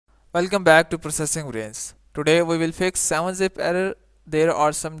Welcome back to Processing Brains. Today we will fix 7-zip error. There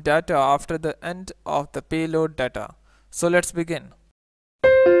are some data after the end of the payload data. So let's begin.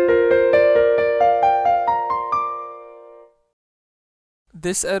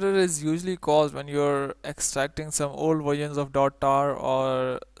 This error is usually caused when you're extracting some old versions of .tar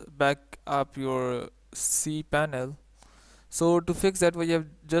or back up your C panel. So to fix that we have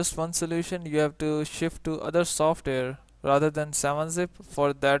just one solution. You have to shift to other software rather than 7-zip.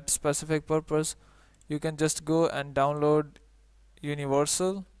 For that specific purpose you can just go and download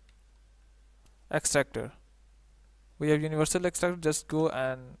universal extractor. We have universal extractor, just go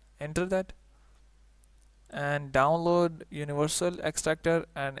and enter that and download universal extractor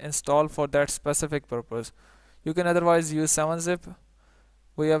and install for that specific purpose. You can otherwise use 7-zip.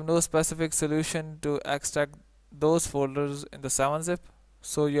 We have no specific solution to extract those folders in the 7-zip,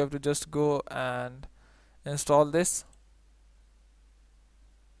 so you have to just go and install this.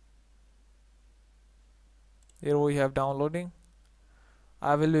 Here we have downloading.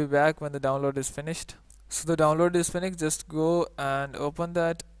 I will be back when the download is finished. So the download is finished, just go and open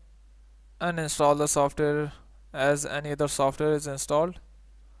that and install the software as any other software is installed.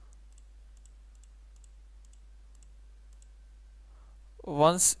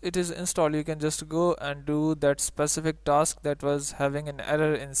 Once it is installed, you can just go and do that specific task that was having an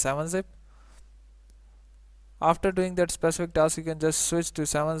error in 7-zip. After doing that specific task, you can just switch to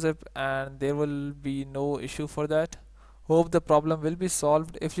 7-zip and there will be no issue for that. Hope the problem will be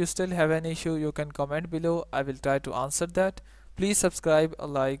solved. If you still have any issue, you can comment below. I will try to answer that. Please subscribe,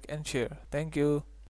 like and share. Thank you.